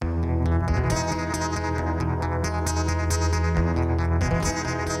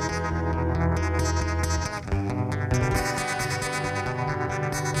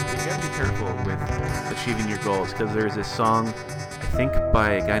Goals because there's this song, I think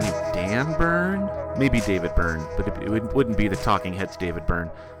by a guy named Dan Byrne, maybe David Byrne, but it wouldn't be the Talking Heads David Byrne.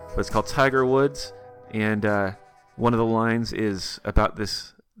 But it's called Tiger Woods, and one of the lines is about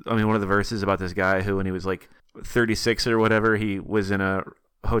this. I mean, one of the verses about this guy who, when he was like 36 or whatever, he was in a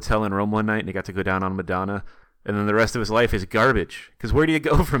hotel in Rome one night and he got to go down on Madonna, and then the rest of his life is garbage. Because where do you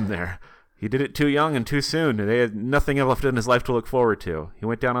go from there? He did it too young and too soon. They had nothing left in his life to look forward to. He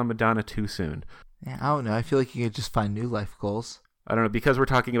went down on Madonna too soon. Yeah, I don't know. I feel like you could just find new life goals. I don't know. Because we're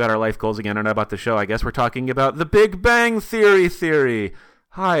talking about our life goals again and not about the show, I guess we're talking about the Big Bang Theory.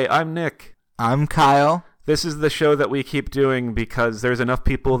 Hi, I'm Nick. I'm Kyle. This is the show that we keep doing because there's enough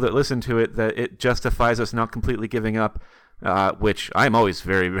people that listen to it that it justifies us not completely giving up, which I'm always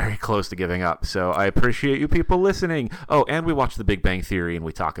very, very close to giving up. So I appreciate you people listening. Oh, and we watch The Big Bang Theory and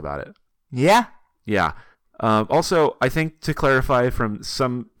we talk about it. Yeah? Yeah. Also, I think to clarify from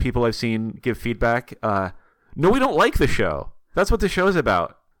some people I've seen give feedback, no, we don't like the show. That's what the show's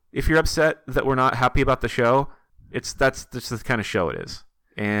about. If you're upset that we're not happy about the show, that's just the kind of show it is.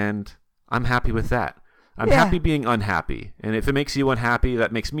 And I'm happy with that. I'm happy being unhappy. And if it makes you unhappy,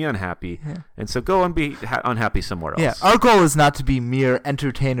 that makes me unhappy. Yeah. And so go and be unhappy somewhere else. Yeah, our goal is not to be mere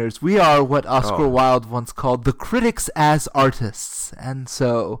entertainers. We are what Oscar Wilde once called the critics as artists. And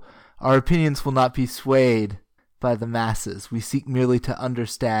so our opinions will not be swayed by the masses. We seek merely to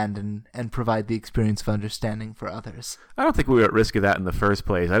understand and provide the experience of understanding for others. I don't think we were at risk of that in the first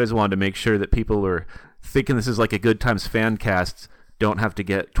place. I just wanted to make sure that people were thinking this is like a Good Times fan cast don't have to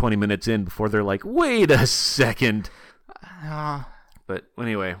get 20 minutes in before they're like, wait a second. But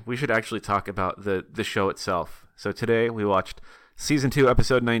anyway, we should actually talk about the show itself. So today we watched Season 2,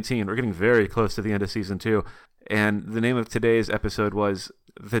 Episode 19. We're getting very close to the end of Season 2. And the name of today's episode was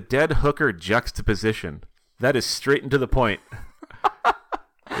The Dead Hooker Juxtaposition. That is straight and to the point.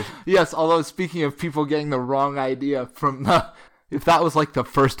 Yes, although speaking of people getting the wrong idea from if that was like the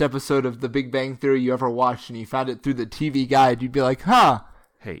first episode of The Big Bang Theory you ever watched and you found it through the TV guide, you'd be like, huh.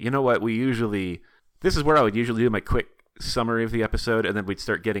 Hey, you know what? This is where I would usually do my quick summary of the episode and then we'd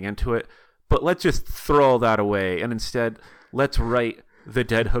start getting into it. But let's just throw all that away and instead let's write The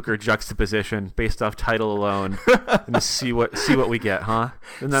Dead Hooker Juxtaposition based off title alone and see what we get, huh?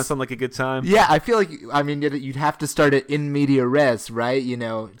 Doesn't that sound like a good time? Yeah, I feel like, you'd have to start it in media res, right?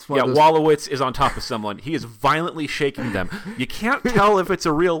 It's one of those... Wolowitz is on top of someone. He is violently shaking them. You can't tell if it's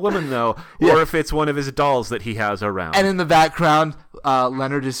a real woman, though, or if it's one of his dolls that he has around. And in the background,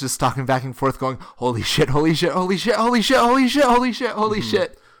 Leonard is just talking back and forth going, holy shit, holy shit, holy shit, holy shit, holy shit, holy shit, holy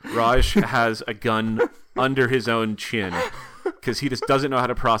shit. Raj has a gun under his own chin. Because he just doesn't know how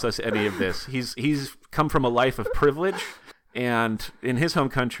to process any of this. He's come from a life of privilege, and in his home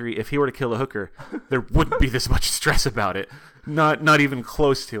country, if he were to kill a hooker, there wouldn't be this much stress about it. Not even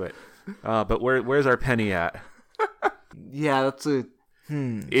close to it. But where's our Penny at? Yeah, that's a...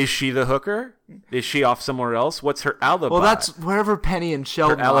 Is she the hooker? Is she off somewhere else? What's her alibi? Well, that's wherever Penny and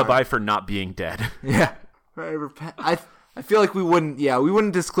Sheldon Her alibi for not being dead. Yeah. Wherever I feel like we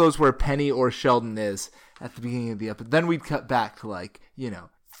wouldn't disclose where Penny or Sheldon is at the beginning of the episode. Then we'd cut back to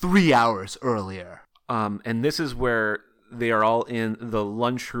 3 hours earlier. And this is where they are all in the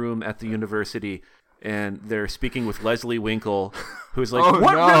lunchroom at the university, and they're speaking with Leslie Winkle, who's like,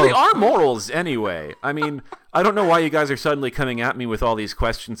 really are morals anyway? I mean, I don't know why you guys are suddenly coming at me with all these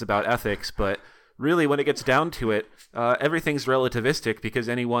questions about ethics, but really when it gets down to it, everything's relativistic because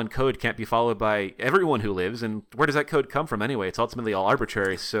any one code can't be followed by everyone who lives, and where does that code come from anyway? It's ultimately all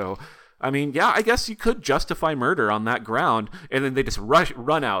arbitrary, so... I mean, yeah, I guess you could justify murder on that ground, and then they just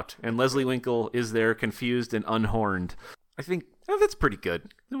run out, and Leslie Winkle is there confused and unhorned. I think that's pretty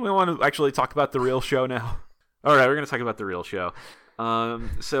good. We want to actually talk about the real show now. All right, we're going to talk about the real show.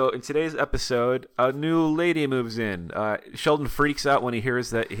 So in today's episode, a new lady moves in. Sheldon freaks out when he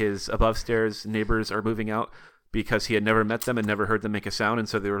hears that his above-stairs neighbors are moving out because he had never met them and never heard them make a sound, and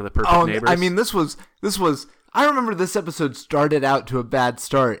so they were the perfect neighbors. I mean, this was... I remember this episode started out to a bad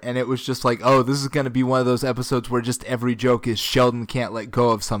start, and it was just like, oh, this is going to be one of those episodes where just every joke is Sheldon can't let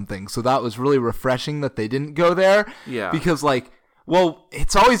go of something. So that was really refreshing that they didn't go there. Yeah. Because,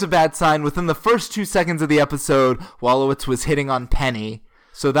 it's always a bad sign. Within the first 2 seconds of the episode, Wolowitz was hitting on Penny.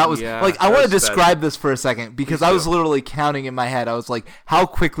 So that was, I want to describe this for a second, because I was literally counting in my head. I was like, how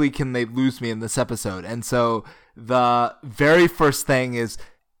quickly can they lose me in this episode? And so the very first thing is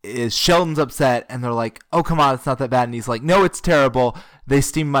Sheldon's upset, and they're like, oh, come on, it's not that bad. And he's like, no, it's terrible. They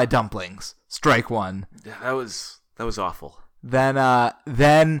steamed my dumplings. Strike one. Yeah, that was awful.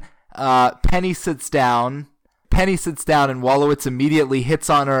 Then Penny sits down. And Wolowitz immediately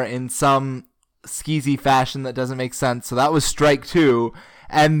hits on her in some skeezy fashion that doesn't make sense. So that was strike two.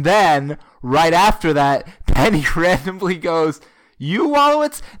 And then, right after that, Penny randomly goes, "You,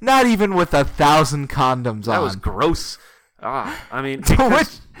 Wallowitz? Not even with 1,000 condoms on." That was gross. I mean...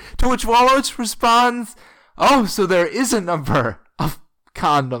 To which Wallowitz responds, "Oh, so there is a number of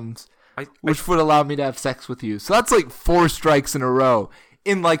condoms, which would allow me to have sex with you." So that's like 4 strikes in a row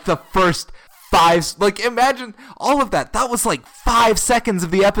in like the first 5... Like, imagine all of that. That was like 5 seconds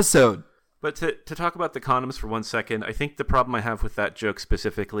of the episode. But to talk about the condoms for 1 second, I think the problem I have with that joke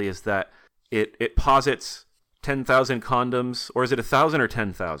specifically is that it posits 10,000 condoms, or is it 1,000 or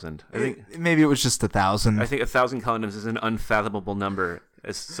 10,000? I think maybe it was just 1,000. I think 1,000 condoms is an unfathomable number,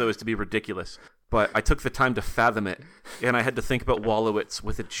 so as to be ridiculous. But I took the time to fathom it, and I had to think about Wallowitz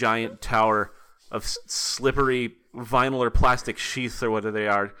with a giant tower of slippery vinyl or plastic sheaths, or whatever they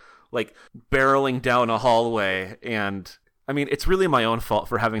are, like barreling down a hallway. And I mean, it's really my own fault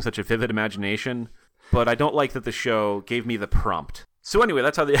for having such a vivid imagination, but I don't like that the show gave me the prompt. So anyway,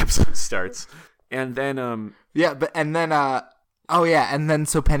 that's how the episode starts. And then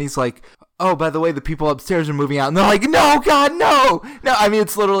so Penny's like, "Oh, by the way, the people upstairs are moving out." And they're like, "No, God, no." No, I mean,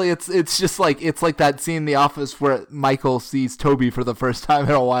 it's literally, it's just like, it's like that scene in The Office where Michael sees Toby for the first time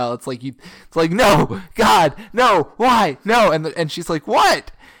in a while. It's like, "No, God, no, why? No." And she's like,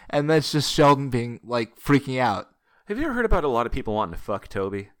 "What?" And then it's just Sheldon being like freaking out. Have you ever heard about a lot of people wanting to fuck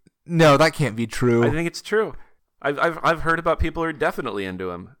Toby? No, that can't be true. I think it's true. I've heard about people who are definitely into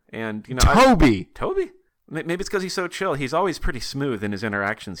him, and Toby. Maybe it's because he's so chill. He's always pretty smooth in his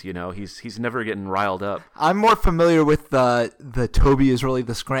interactions. He's never getting riled up. I'm more familiar with the Toby is really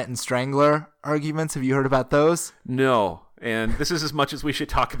the Scranton Strangler arguments. Have you heard about those? No, and this is as much as we should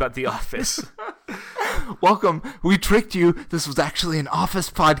talk about The Office. Welcome. We tricked you. This was actually an Office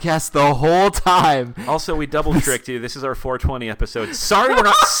podcast the whole time. Also, we double tricked you. This is our 420 episode. Sorry, we're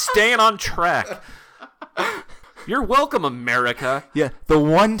not staying on track. You're welcome, America. Yeah, the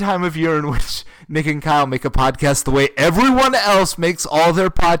one time of year in which Nick and Kyle make a podcast the way everyone else makes all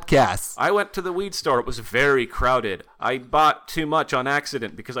their podcasts. I went to the weed store. It was very crowded. I bought too much on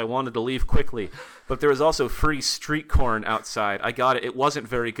accident because I wanted to leave quickly. But there was also free street corn outside. I got it. It wasn't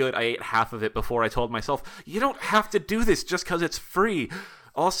very good. I ate half of it before I told myself, you don't have to do this just because it's free.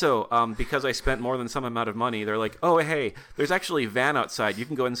 Also, because I spent more than some amount of money, they're like, "Oh, hey, there's actually a van outside. You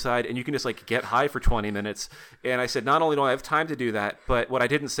can go inside and you can just like get high for 20 minutes. And I said, not only do I have time to do that, but what I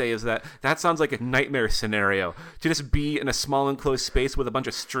didn't say is that sounds like a nightmare scenario. To just be in a small enclosed space with a bunch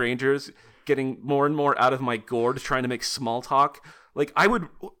of strangers getting more and more out of my gourd trying to make small talk. Like, I would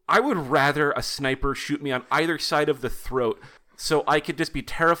rather a sniper shoot me on either side of the throat so I could just be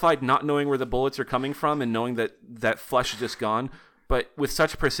terrified not knowing where the bullets are coming from and knowing that flesh is just gone, but with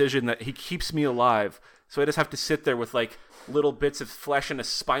such precision that he keeps me alive. So I just have to sit there with like little bits of flesh in a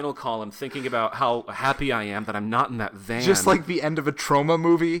spinal column thinking about how happy I am that I'm not in that van. Just like the end of a trauma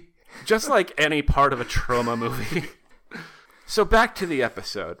movie? Just like any part of a trauma movie. So back to the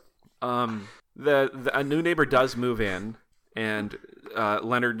episode. A new neighbor does move in, and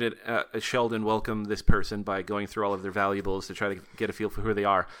Leonard and Sheldon welcome this person by going through all of their valuables to try to get a feel for who they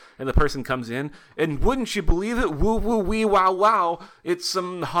are. And the person comes in, and wouldn't you believe it? Woo woo wee wow wow! It's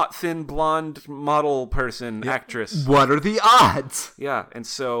some hot, thin, blonde model person, actress. What are the odds? Yeah, and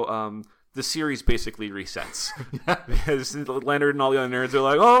so the series basically resets. Because Leonard and all the other nerds are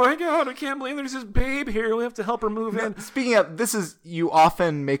like, "Oh my God, I can't believe there's this babe here. We have to help her move in." Speaking of, you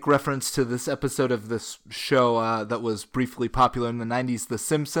often make reference to this episode of this show that was briefly popular in the 90s, The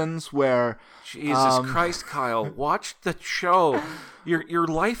Simpsons, where... Jesus Christ, Kyle, watch the show. Your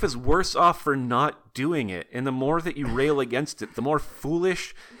life is worse off for not doing it, and the more that you rail against it, the more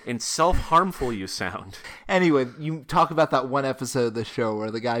foolish and self-harmful you sound. Anyway, you talk about that one episode of the show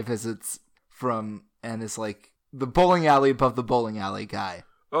where the guy visits from and is like the bowling alley above the bowling alley guy.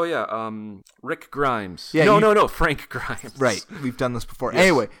 Oh yeah, Rick Grimes. Yeah, no, Frank Grimes. Right, we've done this before. Yes.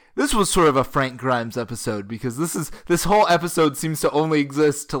 Anyway, this was sort of a Frank Grimes episode because this whole episode seems to only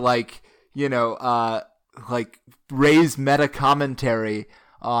exist to like raise meta commentary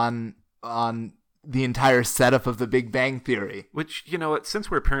on the entire setup of the Big Bang Theory. Which, since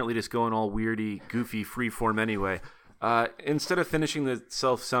we're apparently just going all weirdy, goofy, freeform anyway, instead of finishing the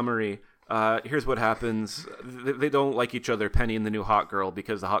self-summary, here's what happens. They don't like each other, Penny and the new hot girl,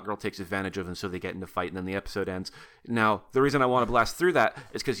 because the hot girl takes advantage of them, so they get into a fight, and then the episode ends. Now, the reason I want to blast through that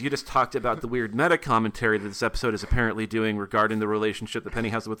is because you just talked about the weird meta-commentary that this episode is apparently doing regarding the relationship that Penny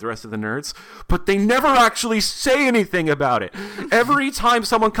has with the rest of the nerds, but they never actually say anything about it. Every time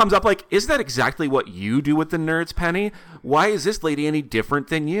someone comes up like, "Is that exactly what you do with the nerds, Penny? Why is this lady any different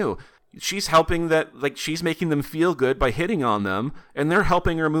than you?" she's helping she's making them feel good by hitting on them, and they're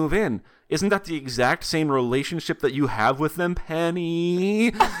helping her move in. Isn't that the exact same relationship that you have with them,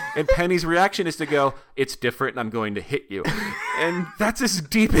 Penny? And Penny's reaction is to go, it's different and I'm going to hit you. And that's as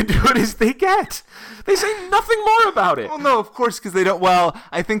deep into it as they get. They say nothing more about it. Well, no, of course, because they don't. Well,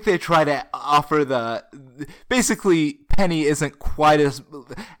 I think they try to offer basically, Penny isn't quite as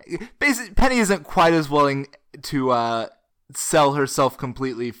willing to sell herself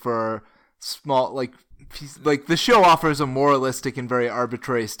completely for small, like the show offers a moralistic and very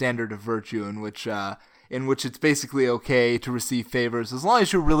arbitrary standard of virtue in which it's basically okay to receive favors as long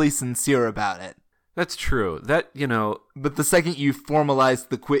as you're really sincere about it. That's true. But the second you formalize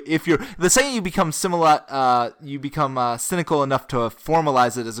the second you become cynical enough to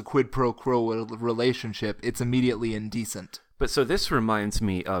formalize it as a quid pro quo relationship, it's immediately indecent. But so this reminds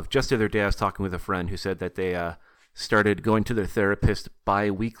me of just the other day I was talking with a friend who said that they started going to their therapist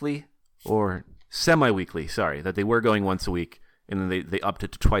bi-weekly or semi-weekly, that they were going once a week, and then they upped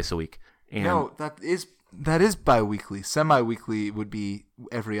it to twice a week. And no, that is bi-weekly. Semi-weekly would be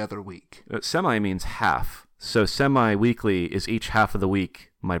every other week. Semi means half. So semi-weekly is each half of the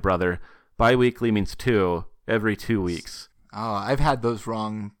week, my brother. Bi-weekly means every 2 weeks. Oh, I've had those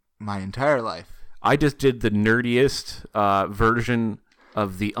wrong my entire life. I just did the nerdiest version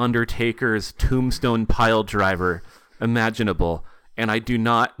of The Undertaker's tombstone pile driver imaginable. And I do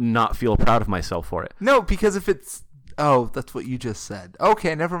not feel proud of myself for it. No, because if it's... Oh, that's what you just said.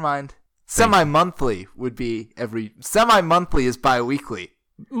 Okay, never mind. Semi-monthly would be Semi-monthly is bi-weekly.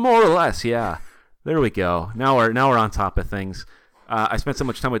 More or less, yeah. There we go. Now we're on top of things. I spent so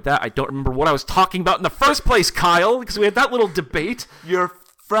much time with that, I don't remember what I was talking about in the first place, Kyle, because we had that little debate. Your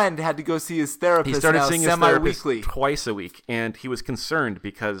friend had to go see his therapist. He started seeing his therapist twice a week, and he was concerned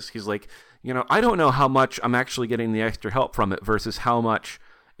because he's like... I don't know how much I'm actually getting the extra help from it versus how much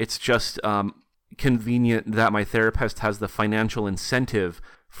it's just convenient that my therapist has the financial incentive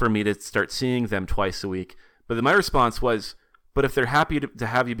for me to start seeing them twice a week. But then my response was, but if they're happy to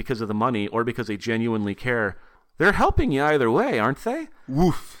have you because of the money or because they genuinely care, they're helping you either way, aren't they?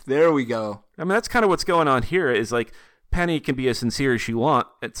 Woof, there we go. I mean, that's kind of what's going on here is like Penny can be as sincere as she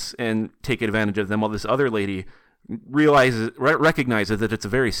wants and take advantage of them while this other lady recognizes that it's a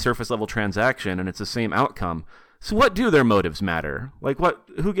very surface level transaction and it's the same outcome. So what do their motives matter? Like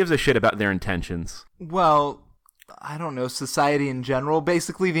who gives a shit about their intentions? Well, I don't know, society in general.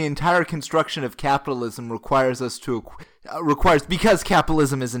 Basically, the entire construction of capitalism requires because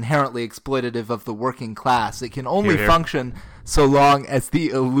capitalism is inherently exploitative of the working class. It can only function so long as the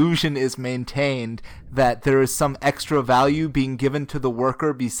illusion is maintained that there is some extra value being given to the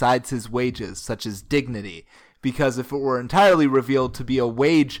worker besides his wages, such as dignity. Because if it were entirely revealed to be a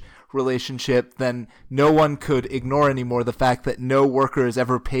wage relationship, then no one could ignore anymore the fact that no worker is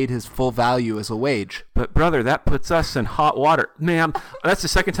ever paid his full value as a wage. But brother, that puts us in hot water. Man, that's the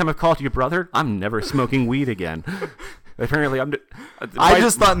second time I've called you brother. I'm never smoking weed again. Apparently, I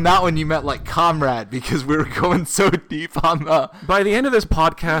just thought in that one you meant like comrade because we were going so deep on the... By the end of this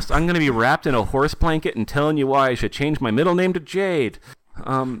podcast, I'm going to be wrapped in a horse blanket and telling you why I should change my middle name to Jade.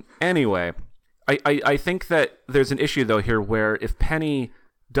 Anyway... I think that there's an issue, though, here where if Penny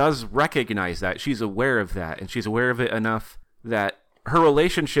does recognize that, she's aware of that, and she's aware of it enough that her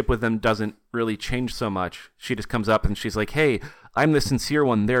relationship with them doesn't really change so much. She just comes up and she's like, hey, I'm the sincere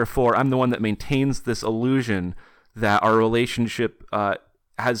one, therefore I'm the one that maintains this illusion that our relationship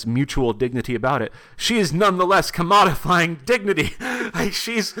has mutual dignity about it. She is nonetheless commodifying dignity. Like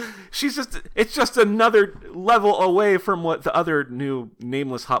she's just another level away from what the other new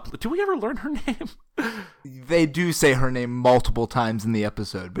nameless hot... Do we ever learn her name? They do say her name multiple times in the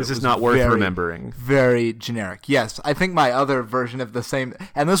episode. But this is not worth remembering. Very generic. Yes, I think my other version of the same...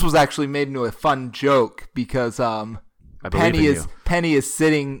 And this was actually made into a fun joke because Penny is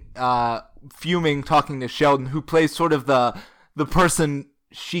sitting fuming, talking to Sheldon, who plays sort of the person...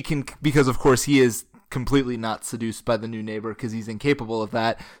 She can, because of course he is completely not seduced by the new neighbor because he's incapable of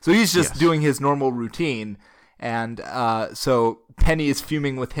that. So he's just doing his normal routine. And so Penny is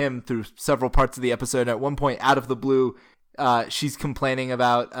fuming with him through several parts of the episode. At one point, out of the blue, she's complaining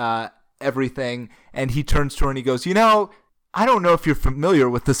about everything. And he turns to her and he goes, I don't know if you're familiar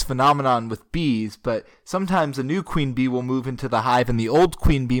with this phenomenon with bees, but sometimes a new queen bee will move into the hive and the old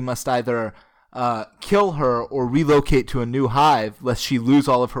queen bee must either... kill her or relocate to a new hive lest she lose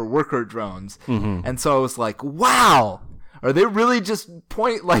all of her worker drones. Mm-hmm. And so I was like, wow, are they really just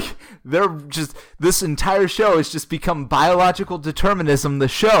this entire show has just become biological determinism, the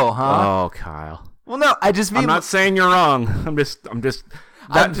show, huh? Oh, Kyle. Well, no, I just mean... I'm not saying you're wrong. I'm just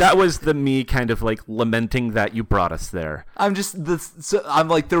That was me kind of like lamenting that you brought us there. I'm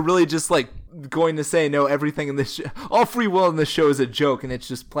like, they're really just like going to say, no, everything in this all free will in this show is a joke, and it's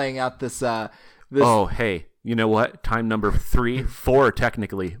just playing out this Oh, hey, you know what? Time number 4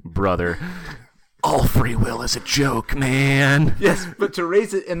 technically, brother. All free will is a joke, man. Yes, but to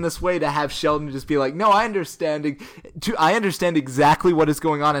raise it in this way, to have Sheldon just be like, no, I understand exactly what is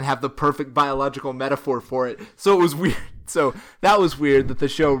going on and have the perfect biological metaphor for it. So it was weird. So that was weird that the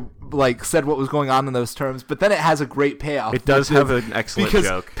show like said what was going on in those terms, but then it has a great payoff. It does have an excellent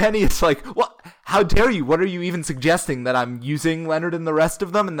joke. Because Penny is like, well, how dare you? What are you even suggesting? That I'm using Leonard and the rest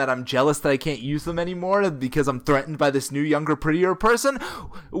of them, and that I'm jealous that I can't use them anymore because I'm threatened by this new, younger, prettier person?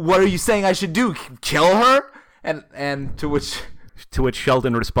 What are you saying I should do? Kill her? And to which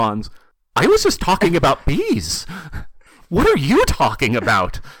Sheldon responds, I was just talking about bees. What are you talking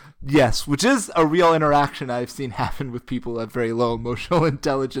about? Yes, which is a real interaction I've seen happen with people at very low emotional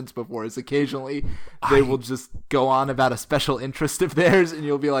intelligence before, is occasionally they will just go on about a special interest of theirs, and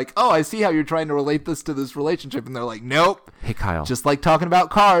you'll be like, oh, I see how you're trying to relate this to this relationship, and they're like, nope. Hey, Kyle. Just like talking about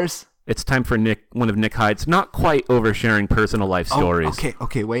cars. It's time for one of Nick Hyde's not quite oversharing personal life stories.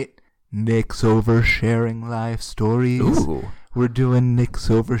 Okay, wait. Nick's oversharing life stories. Ooh. We're doing Nick's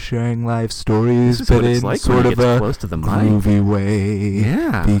oversharing life stories, but in like sort of a groovy way.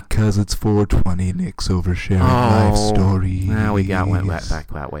 Yeah. Because it's 420, Nick's oversharing life stories. Now we went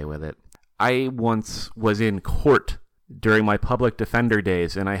back that way with it. I once was in court during my public defender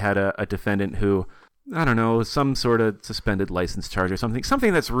days, and I had a defendant who, I don't know, some sort of suspended license charge or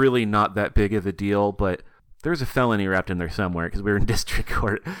something that's really not that big of a deal, but there's a felony wrapped in there somewhere because we were in district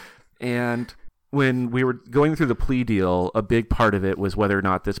court. And when we were going through the plea deal, a big part of it was whether or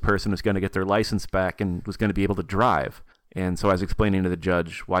not this person was going to get their license back and was going to be able to drive. And so I was explaining to the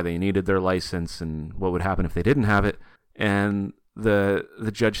judge why they needed their license and what would happen if they didn't have it. And the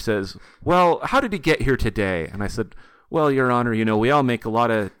judge says, well, how did he get here today? And I said, well, Your Honor, we all make a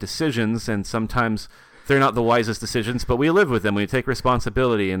lot of decisions, and sometimes they're not the wisest decisions, but we live with them. We take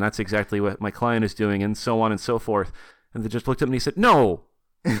responsibility, and that's exactly what my client is doing, and so on and so forth. And the judge looked at me and he said, no,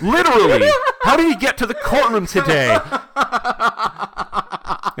 literally, how did he get to the courtroom today?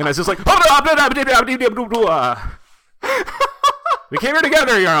 And I was just like, we came here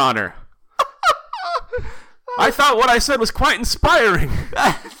together, Your Honor. I thought what I said was quite inspiring.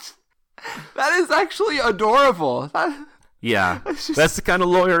 That is actually adorable. Yeah, that's the kind of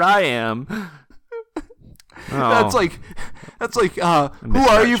lawyer I am. That's like, who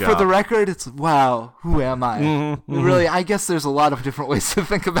are you for the record? It's, wow, who am I? Mm-hmm. Really, I guess there's a lot of different ways to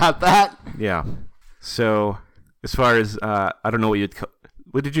think about that. Yeah. So, as far as, I don't know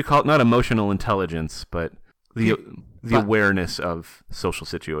what did you call it? Not emotional intelligence, but the awareness of social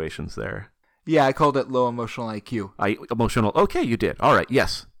situations there. Yeah, I called it low emotional IQ. Okay, you did. All right,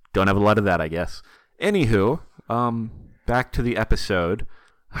 yes. Don't have a lot of that, I guess. Anywho, back to the episode.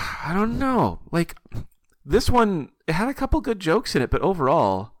 I don't know. Like, this one, it had a couple good jokes in it, but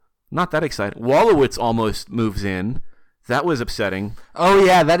overall, not that exciting. Wallowitz almost moves in. That was upsetting. Oh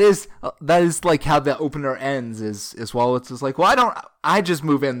yeah, that is like how the opener ends. Is Wallowitz is like, well, I just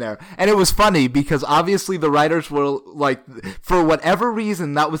move in there, and it was funny because obviously the writers were like, for whatever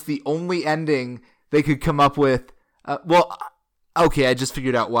reason, that was the only ending they could come up with. Okay, I just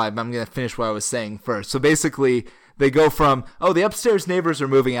figured out why, but I'm gonna finish what I was saying first. So basically, they go from, the upstairs neighbors are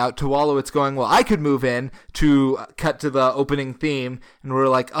moving out, to Wallowitz going, well, I could move in, to cut to the opening theme, and we're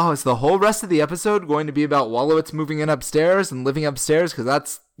like, is the whole rest of the episode going to be about Wallowitz moving in upstairs and living upstairs? Because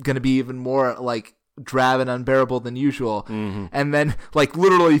that's going to be even more, like, drab and unbearable than usual. Mm-hmm. And then, like,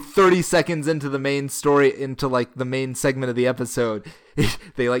 literally 30 seconds into the main story, into, like, the main segment of the episode,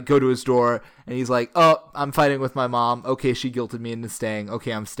 they, like, go to his door, and he's like, I'm fighting with my mom. Okay, she guilted me into staying.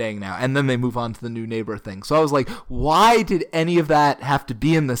 Okay, I'm staying now. And then they move on to the new neighbor thing. So I was like, why did any of that have to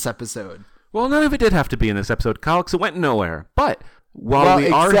be in this episode? Well, none of it did have to be in this episode, Kyle, because it went nowhere. But while we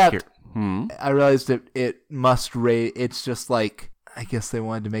are here... I realized that it must rate... It's just like... I guess they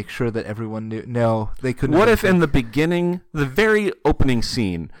wanted to make sure that everyone knew. No, they couldn't. What if in the beginning, the very opening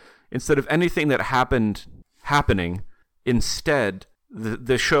scene, instead of anything that happening, instead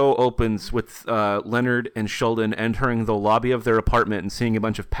the show opens with Leonard and Sheldon entering the lobby of their apartment and seeing a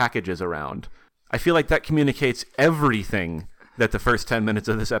bunch of packages around? I feel like that communicates everything that the first 10 minutes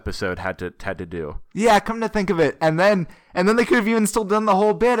of this episode had to do. Yeah, come to think of it. And then they could have even still done the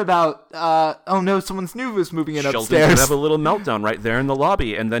whole bit about, someone's new was moving in upstairs. Sheldon would have a little meltdown right there in the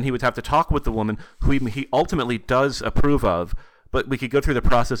lobby, and then he would have to talk with the woman who he ultimately does approve of, but we could go through the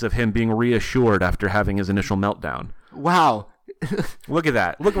process of him being reassured after having his initial meltdown. Wow. Look at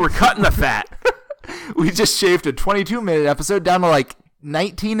that. Look, we're cutting the fat. We just shaved a 22-minute episode down to like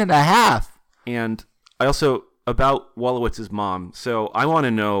 19 and a half. And I also, about Wolowitz's mom, so I want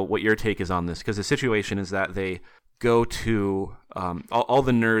to know what your take is on this, because the situation is that they go to, all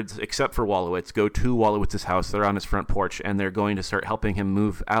the nerds, except for Wolowitz, go to Wolowitz's house. They're on his front porch, and they're going to start helping him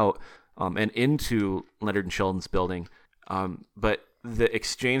move out and into Leonard and Sheldon's building. But the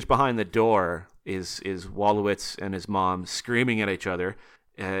exchange behind the door is Wolowitz and his mom screaming at each other.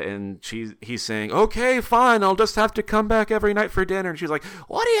 And he's saying, okay, fine, I'll just have to come back every night for dinner. And she's like,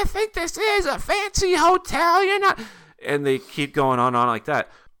 what do you think this is, a fancy hotel? You're not... And they keep going on like that.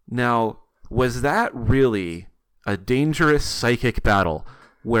 Now, was that really a dangerous psychic battle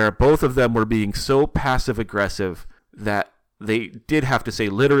where both of them were being so passive-aggressive that they did have to say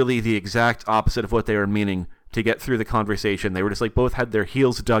literally the exact opposite of what they were meaning to get through the conversation? They were just like, both had their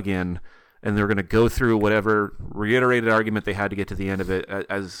heels dug in, and they were going to go through whatever reiterated argument they had to get to the end of it,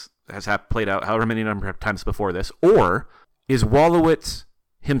 as has played out however many number of times before this. Or is Wolowitz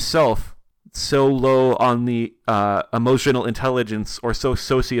himself so low on the emotional intelligence, or so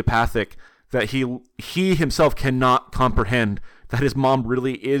sociopathic, that he himself cannot comprehend that his mom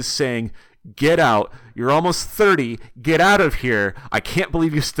really is saying, get out, you're almost 30, get out of here, I can't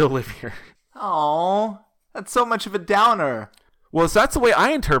believe you still live here. Oh, that's so much of a downer. Well, so that's the way I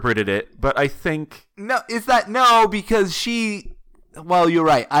interpreted it, but I think... No, because she... Well, you're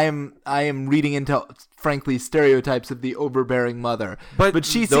right. I am reading into, frankly, stereotypes of the overbearing mother. But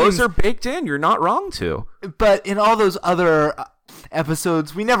those are baked in. You're not wrong to. But in all those other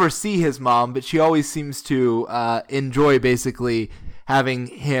episodes, we never see his mom, but she always seems to enjoy, basically, having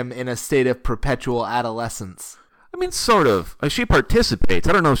him in a state of perpetual adolescence. I mean, sort of. She participates.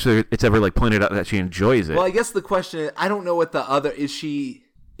 I don't know if it's ever pointed out that she enjoys it. Well, I guess the question is, I don't know what the other... Is she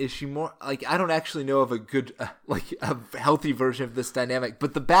more... I don't actually know of a good... a healthy version of this dynamic.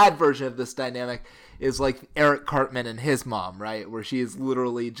 But the bad version of this dynamic is Eric Cartman and his mom, right? Where she is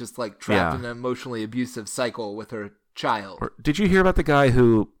literally just trapped in an emotionally abusive cycle with her child. Did you hear about the guy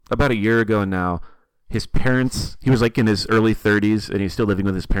who, about a year ago now, his parents... He was in his early 30s, and he's still living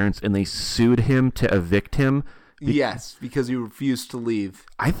with his parents, and they sued him to evict him. Yes, because he refused to leave.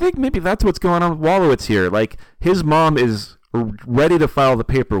 I think maybe that's what's going on with Wolowitz here. His mom is ready to file the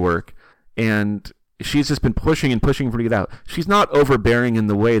paperwork, and she's just been pushing and pushing for him to get out. She's not overbearing in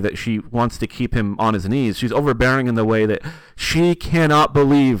the way that she wants to keep him on his knees. She's overbearing in the way that she cannot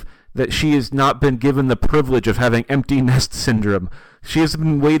believe that she has not been given the privilege of having empty nest syndrome. She has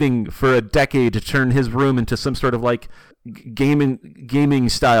been waiting for a decade to turn his room into some sort of gaming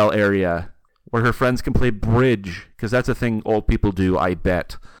style area, where her friends can play bridge, because that's a thing old people do, I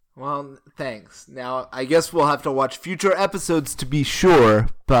bet. Well, thanks. Now, I guess we'll have to watch future episodes to be sure,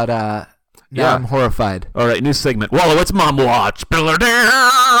 but now I'm horrified. All right, new segment. Wolowitz's Mom Watch.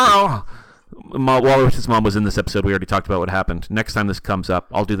 Wolowitz's mom was in this episode. We already talked about what happened. Next time this comes up,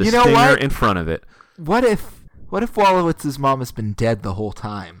 I'll do the stinger in front of it. What if Wolowitz's mom has been dead the whole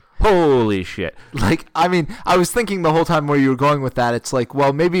time? Holy shit. I was thinking the whole time where you were going with that. It's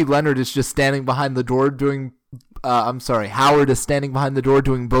maybe Leonard is just standing behind the door doing... Howard is standing behind the door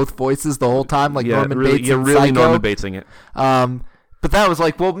doing both voices the whole time, Norman Bates in Psycho. Norman Batesing it. But that was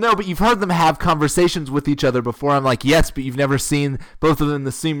no, but you've heard them have conversations with each other before. I'm yes, but you've never seen both of them in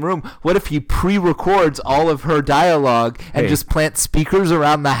the same room. What if he pre-records all of her dialogue and just plants speakers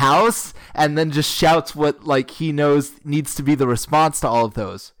around the house and then just shouts what he knows needs to be the response to all of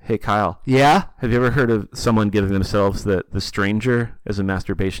those? Hey, Kyle. Yeah? Have you ever heard of someone giving themselves the stranger as a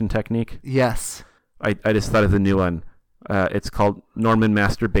masturbation technique? Yes. I just thought of the new one. It's called Norman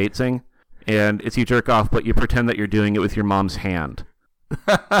Masturbatesing, and it's you jerk off, but you pretend that you're doing it with your mom's hand.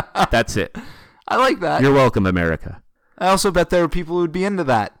 That's it. I like that. You're welcome, America. I also bet there are people who would be into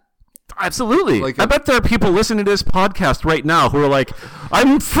that. Absolutely. I bet there are people listening to this podcast right now who are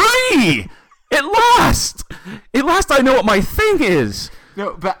I'm free! At last! At last I know what my thing is!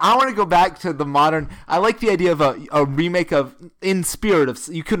 No, but I want to go back to the modern... I like the idea of a remake of... In spirit of...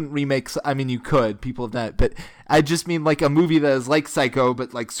 You couldn't remake... you could. People have done it. But I just mean a movie that is like Psycho,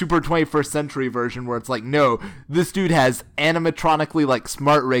 but super 21st century version where it's no, this dude has animatronically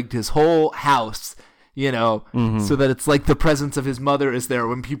smart rigged his whole house, so that it's the presence of his mother is there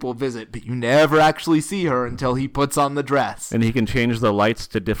when people visit, but you never actually see her until he puts on the dress. And he can change the lights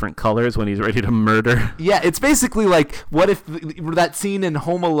to different colors when he's ready to murder. Yeah, it's basically what if that scene in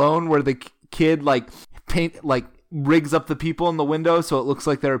Home Alone where the kid rigs up the people in the window so it looks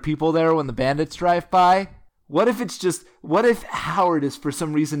like there are people there when the bandits drive by? What if Howard is for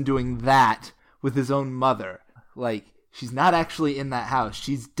some reason doing that with his own mother? She's not actually in that house.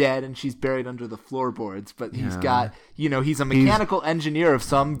 She's dead and she's buried under the floorboards, but he's got, he's a mechanical engineer of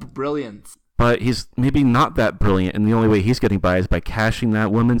some brilliance. But he's maybe not that brilliant, and the only way he's getting by is by cashing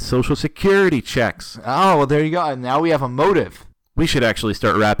that woman's Social Security checks. Oh, well, there you go. And now we have a motive. We should actually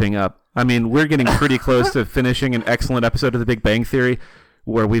start wrapping up. I mean, we're getting pretty close to finishing an excellent episode of The Big Bang Theory,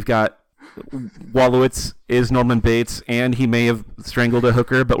 where we've got Wolowitz is Norman Bates, and he may have strangled a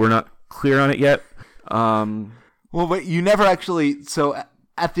hooker, but we're not clear on it yet. Well, but you never actually... So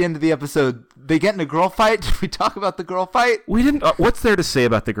at the end of the episode, they get in a girl fight. Did we talk about the girl fight? We didn't. What's there to say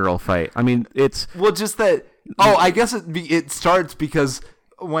about the girl fight? I mean, it's... Well, just that... Oh, I guess it starts because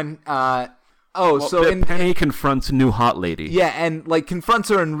when... Penny confronts a new hot lady. Yeah, and like confronts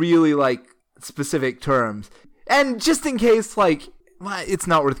her in really like specific terms. And just in case, like, it's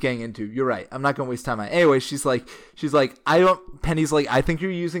not worth getting into. You're right. I'm not gonna waste time on it. Anyway, she's like, Penny's like, I think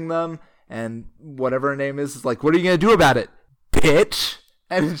you're using them, and whatever her name is like, what are you gonna do about it, bitch?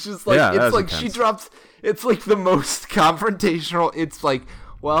 And it's just like, it's like intense. She drops. It's like the most confrontational. It's like,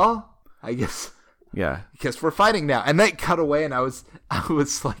 well, I guess. Yeah. I guess we're fighting now, and they cut away, and I was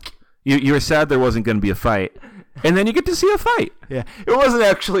like. You were sad there wasn't going to be a fight, and then you get to see a fight. Yeah, it wasn't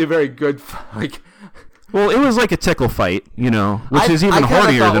actually a very good fight. Well, it was like a tickle fight, which is even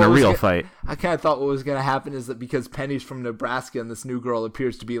hardier than a real fight. I kind of thought what was going to happen is that because Penny's from Nebraska and this new girl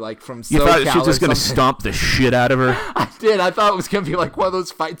appears to be like from SoCal, you thought she was just going to stomp the shit out of her? I did. I thought it was going to be like one of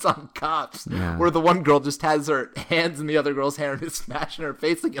those fights on Cops, where the one girl just has her hands in the other girl's hair and is smashing her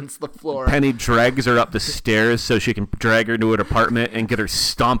face against the floor. Penny drags her up the stairs so she can drag her to an apartment and get her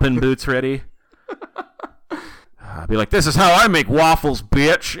stomping boots ready. Be like, this is how I make waffles,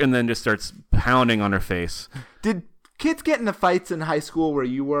 bitch, and then just starts pounding on her face. Did kids get into fights in high school where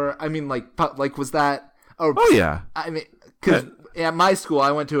you were? I mean, like was that? Oh yeah. I mean, because at my school,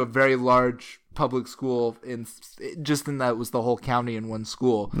 I went to a very large public school in that it was the whole county in one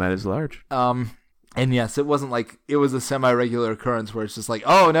school. That is large. And yes, it wasn't like it was a semi-regular occurrence where it's just like,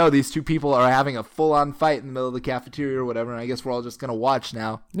 oh no, these two people are having a full-on fight in the middle of the cafeteria or whatever, and I guess we're all just gonna watch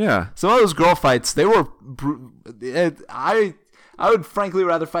now. Yeah. Some of those girl fights, they were. I would frankly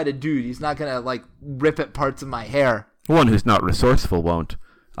rather fight a dude. He's not gonna like rip at parts of my hair. One who's not resourceful won't.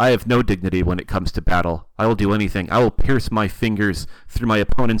 I have no dignity when it comes to battle. I will do anything. I will pierce my fingers through my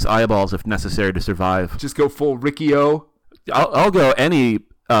opponent's eyeballs if necessary to survive. Just go full Ricky O. I'll go any.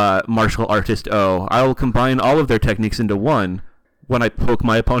 Martial artist I will combine all of their techniques into one when I poke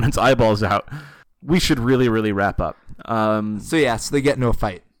my opponent's eyeballs out. We should really, really wrap up. So they get into a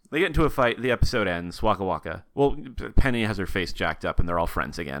fight. They get into a fight. The episode ends. Waka waka. Well, Penny has her face jacked up, and they're all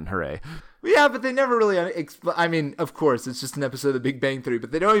friends again. Hooray. Yeah, but they never really... I mean, of course, it's just an episode of The Big Bang Theory,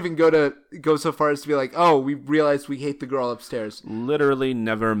 but they don't even go so far as to be like, oh, we realized we hate the girl upstairs. Literally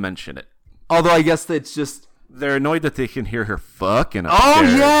never mention it. Although I guess it's just... They're annoyed that they can hear her fucking upstairs.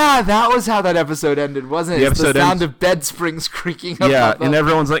 Oh, yeah, that was how that episode ended, wasn't it? It's the sound of bed springs creaking up. Yeah, and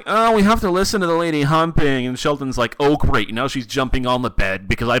everyone's like, oh, we have to listen to the lady humping. And Sheldon's like, oh, great, now she's jumping on the bed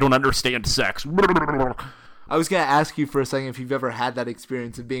because I don't understand sex. I was going to ask you for a second if you've ever had that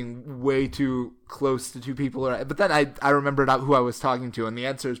experience of being way too close to two people. But then I remembered who I was talking to, and the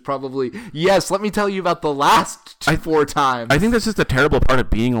answer is probably, yes, let me tell you about the last 4 times. I think that's just a terrible part of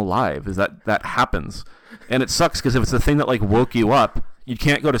being alive, is that happens. And it sucks because if it's the thing that like woke you up, you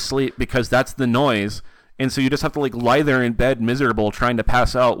can't go to sleep because that's the noise. And so you just have to like lie there in bed miserable trying to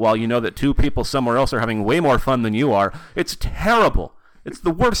pass out while you know that 2 people somewhere else are having way more fun than you are. It's terrible. It's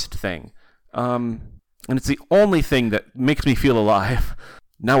the worst thing. And it's the only thing that makes me feel alive.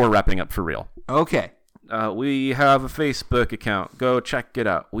 Now we're wrapping up for real. Okay. We have a Facebook account. Go check it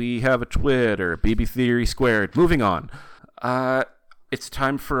out. We have a Twitter, BB Theory Squared. Moving on. It's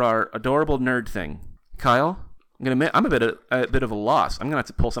time for our adorable nerd thing. Kyle, I'm gonna admit I'm a bit of a loss. I'm gonna have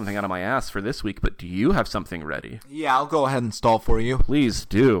to pull something out of my ass for this week. But do you have something ready? Yeah, I'll go ahead and stall for you. Please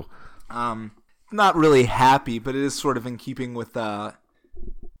do. Not really happy, but it is sort of in keeping with the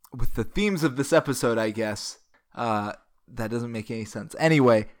themes of this episode, I guess. That doesn't make any sense.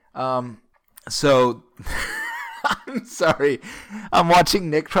 Anyway, so I'm sorry. I'm watching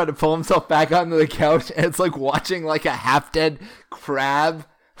Nick try to pull himself back onto the couch, and it's like watching like a half-dead crab.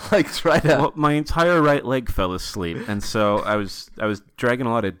 Like try to. Well, my entire right leg fell asleep, and so I was dragging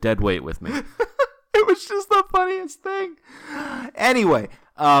a lot of dead weight with me. It was just the funniest thing. Anyway,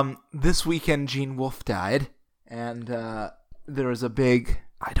 this weekend Gene Wolfe died, and there was a big.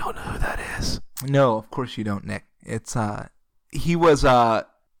 I don't know who that is. No, of course you don't, Nick. It's he was a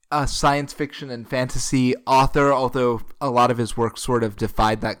science fiction and fantasy author, although a lot of his work sort of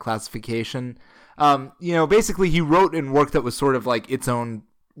defied that classification. Basically he wrote in work that was sort of like its own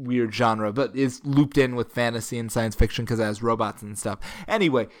weird genre, but is looped in with fantasy and science fiction because it has robots and stuff.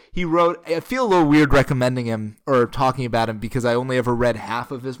 Anyway, he wrote, I feel a little weird recommending him or talking about him because I only ever read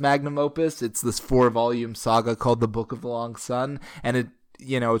half of his magnum opus. It's this 4-volume saga called The Book of the Long Sun, and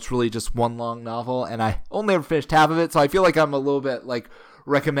it's really just one long novel, and I only ever finished half of it, so I feel like I'm a little bit like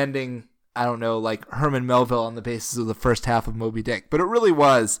recommending, I don't know, like Herman Melville on the basis of the first half of Moby Dick. But it really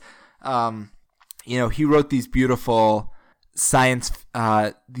was, he wrote these beautiful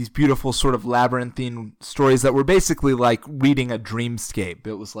these beautiful sort of labyrinthine stories that were basically like reading a dreamscape.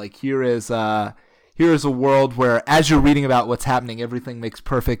 It was like, here is a world where as you're reading about what's happening, everything makes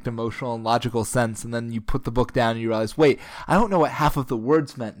perfect emotional and logical sense. And then you put the book down and you realize, wait, I don't know what half of the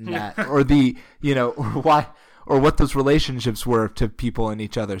words meant in that or or why, or what those relationships were to people and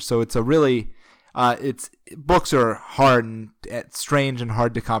each other. So it's a really, books are hard and strange and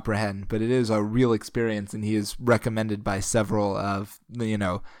hard to comprehend, but it is a real experience, and he is recommended by several of he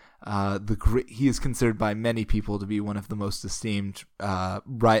is considered by many people to be one of the most esteemed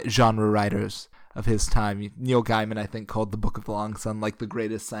genre writers of his time. Neil Gaiman, I think, called The Book of the Long Sun like the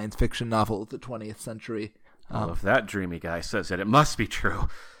greatest science fiction novel of the 20th century. Well, if that dreamy guy says it must be true.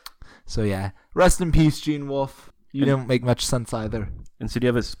 So yeah, rest in peace, Gene Wolfe. You don't make much sense either. And so do you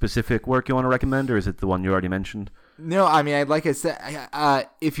have a specific work you want to recommend, or is it the one you already mentioned? No, I mean, like I said,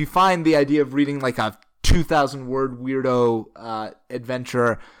 if you find the idea of reading like a 2,000-word weirdo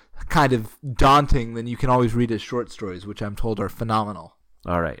adventure kind of daunting, then you can always read his short stories, which I'm told are phenomenal.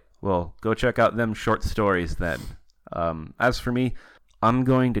 All right. Well, go check out them short stories then. As for me, I'm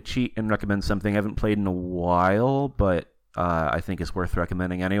going to cheat and recommend something I haven't played in a while, but I think is worth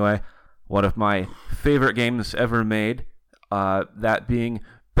recommending anyway. One of my favorite games ever made, that being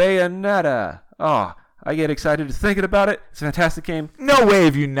Bayonetta. Oh, I get excited thinking about it. It's a fantastic game. No way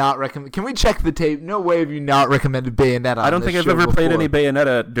have you not recommended. Can we check the tape? No way have you not recommended Bayonetta. I don't think I've ever played any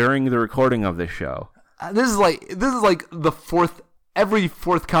Bayonetta during the recording of this show. This is like the fourth. Every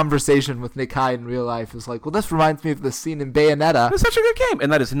fourth conversation with Nick High in real life is like, well, this reminds me of the scene in Bayonetta. It's such a good game.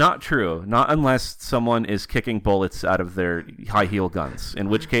 And that is not true. Not unless someone is kicking bullets out of their high heel guns. In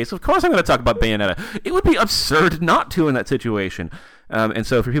which case, of course I'm going to talk about Bayonetta. It would be absurd not to in that situation. And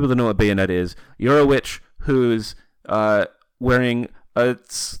so for people to know what Bayonetta is, you're a witch who's wearing a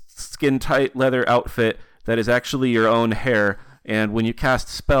skin-tight leather outfit that is actually your own hair. And when you cast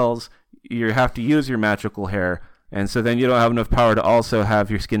spells, you have to use your magical hair. And so then you don't have enough power to also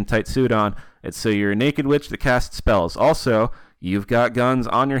have your skin-tight suit on. And so you're a naked witch that casts spells. Also, you've got guns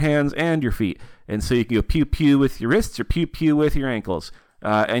on your hands and your feet. And so you can go pew-pew with your wrists or pew-pew with your ankles.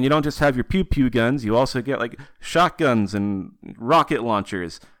 And you don't just have your pew-pew guns. You also get, like, shotguns and rocket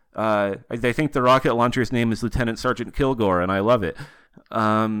launchers. I think the rocket launcher's name is Lieutenant Sergeant Kilgore, and I love it.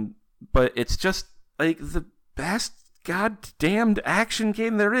 But it's just, like, the best goddamned action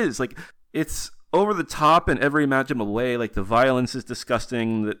game there is. Like, it's over the top in every imaginable way. Like, the violence is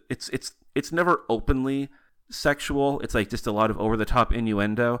disgusting. It's never openly sexual. It's like just a lot of over the top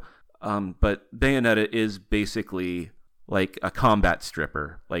innuendo. But Bayonetta is basically like a combat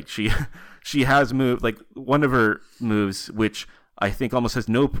stripper. Like she has moved, like one of her moves, which I think almost has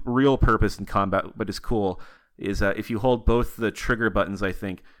no real purpose in combat, but is cool, is if you hold both the trigger buttons, I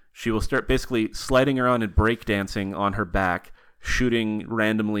think she will start basically sliding around and breakdancing on her back, shooting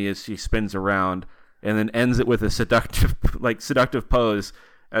randomly as she spins around, and then ends it with a seductive pose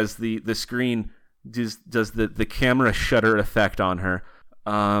as the screen does the camera shutter effect on her,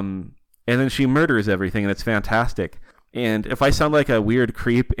 and then she murders everything, and it's fantastic. And if I sound like a weird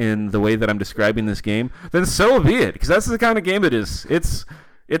creep in the way that I'm describing this game, then so be it, because that's the kind of game it is.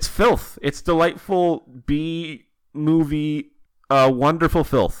 It's filth. It's delightful B-movie, wonderful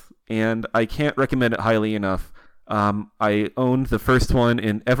filth, and I can't recommend it highly enough. I owned the first one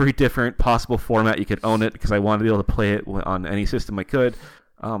in every different possible format you could own it, because I wanted to be able to play it on any system I could.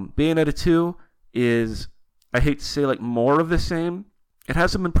 Bayonetta 2 is, I hate to say, like more of the same. It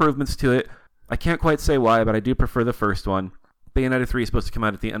has some improvements to it. I can't quite say why, but I do prefer the first one. Bayonetta 3 is supposed to come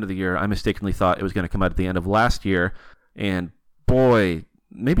out at the end of the year. I mistakenly thought it was going to come out at the end of last year, and boy,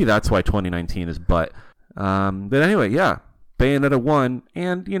 maybe that's why 2019 is butt. But anyway, yeah. Bayonetta 1,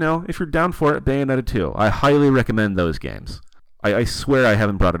 and, if you're down for it, Bayonetta 2. I highly recommend those games. I swear I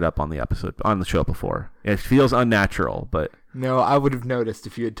haven't brought it up on the show before. It feels unnatural, but... No, I would have noticed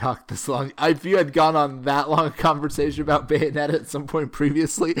if you had talked this long. If you had gone on that long a conversation about Bayonetta at some point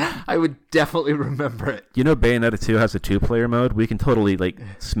previously, I would definitely remember it. Bayonetta 2 has a 2-player mode. We can totally,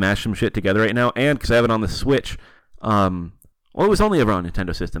 smash some shit together right now, and because I have it on the Switch, it was only ever on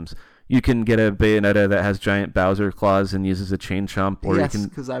Nintendo systems. You can get a Bayonetta that has giant Bowser claws and uses a chain chomp, or yes,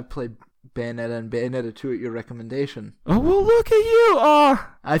 because I've played Bayonetta and Bayonetta 2 at your recommendation. Oh, well, look at you!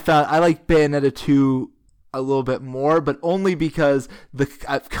 I like Bayonetta 2 a little bit more, but only because the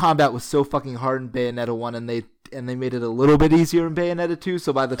combat was so fucking hard in Bayonetta 1, and they made it a little bit easier in Bayonetta 2,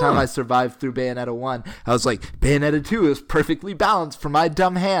 so by the time I survived through Bayonetta 1, I was like, Bayonetta 2 is perfectly balanced for my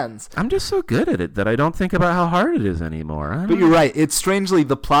dumb hands. I'm just so good at it that I don't think about how hard it is anymore. But you're right. It's strangely,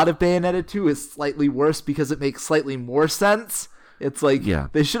 the plot of Bayonetta 2 is slightly worse because it makes slightly more sense. It's like,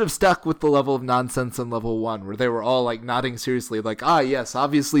 they should have stuck with the level of nonsense in level 1, where they were all like nodding seriously, like, yes,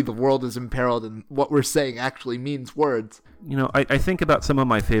 obviously the world is imperiled and what we're saying actually means words. You know, I think about some of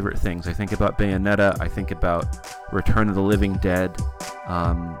my favorite things. I think about Bayonetta, I think about Return of the Living Dead,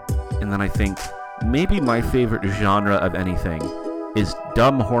 and then I think maybe my favorite genre of anything is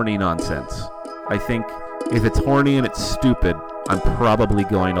dumb, horny nonsense. I think if it's horny and it's stupid, I'm probably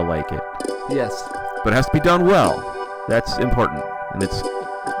going to like it. Yes. But it has to be done well. That's important, and it's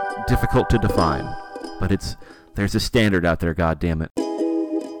difficult to define, but there's a standard out there, goddammit.